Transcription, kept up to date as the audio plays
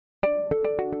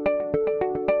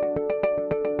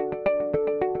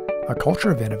A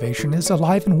culture of innovation is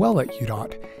alive and well at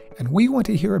UDOT, and we want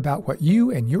to hear about what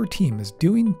you and your team is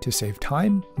doing to save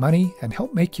time, money, and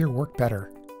help make your work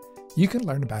better. You can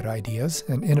learn about ideas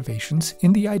and innovations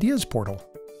in the Ideas portal.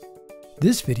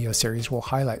 This video series will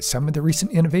highlight some of the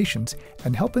recent innovations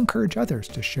and help encourage others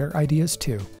to share ideas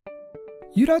too.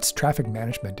 UDOT's Traffic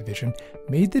Management Division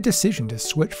made the decision to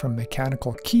switch from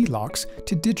mechanical key locks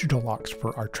to digital locks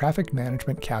for our traffic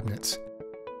management cabinets.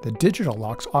 The digital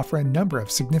locks offer a number of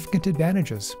significant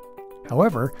advantages.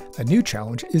 However, a new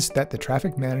challenge is that the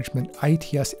Traffic Management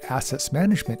ITS Assets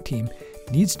Management team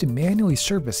needs to manually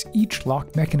service each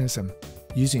lock mechanism.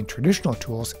 Using traditional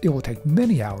tools, it will take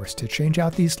many hours to change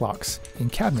out these locks in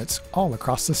cabinets all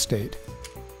across the state.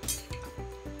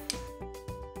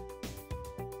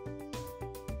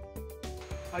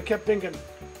 I kept thinking,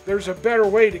 there's a better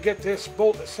way to get this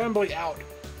bolt assembly out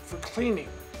for cleaning.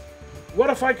 What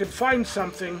if I could find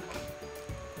something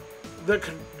that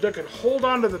could hold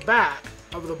onto the back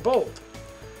of the bolt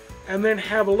and then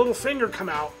have a little finger come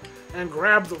out and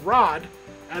grab the rod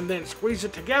and then squeeze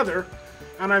it together?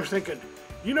 And I was thinking,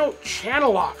 you know,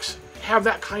 channel locks have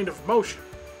that kind of motion.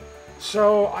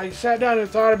 So I sat down and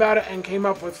thought about it and came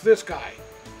up with this guy.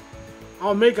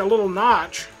 I'll make a little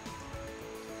notch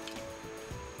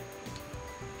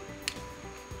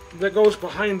that goes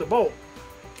behind the bolt.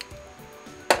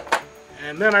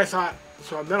 And then I thought,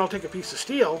 so then I'll take a piece of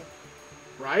steel,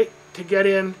 right, to get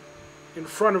in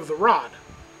front of the rod.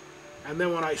 And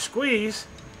then when I squeeze,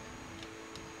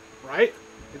 right,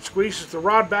 it squeezes the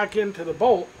rod back into the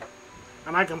bolt,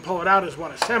 and I can pull it out as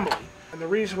one assembly. And the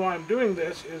reason why I'm doing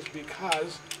this is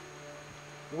because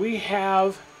we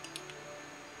have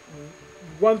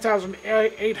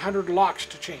 1,800 locks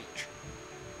to change.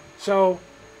 So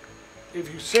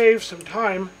if you save some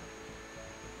time,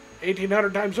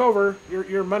 1,800 times over,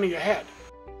 you're money ahead.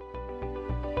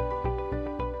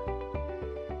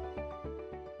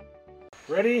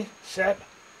 Ready, set,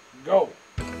 go.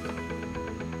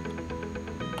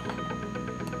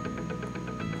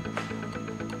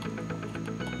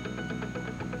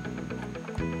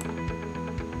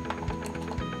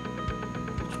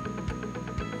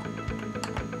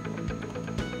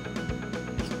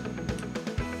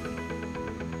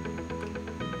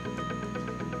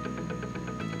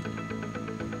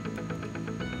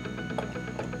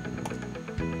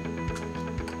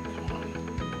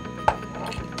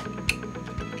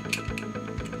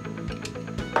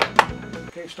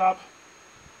 Okay, stop.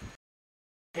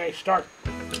 Okay, start.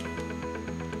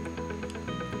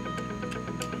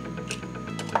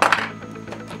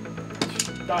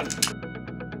 Done.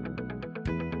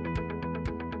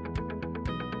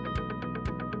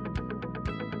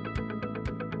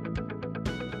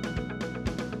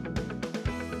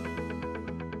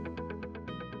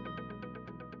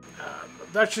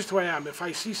 That's just the way I am. If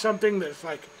I see something that's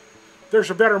like,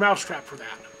 there's a better mousetrap for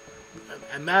that.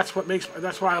 And that's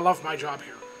why I love my job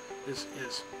here, is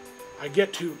I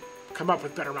get to come up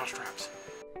with better mousetraps.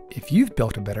 If you've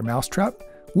built a better mousetrap,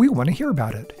 we want to hear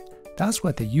about it. That's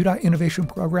what the UDOT Innovation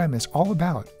Program is all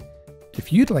about.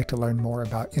 If you'd like to learn more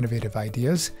about innovative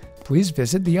ideas, please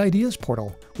visit the Ideas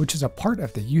portal, which is a part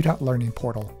of the UDOT Learning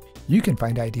Portal. You can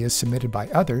find ideas submitted by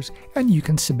others, and you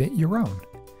can submit your own.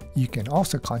 You can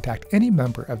also contact any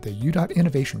member of the UDOT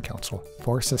Innovation Council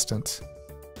for assistance.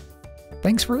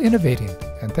 Thanks for innovating,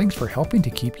 and thanks for helping to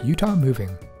keep Utah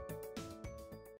moving.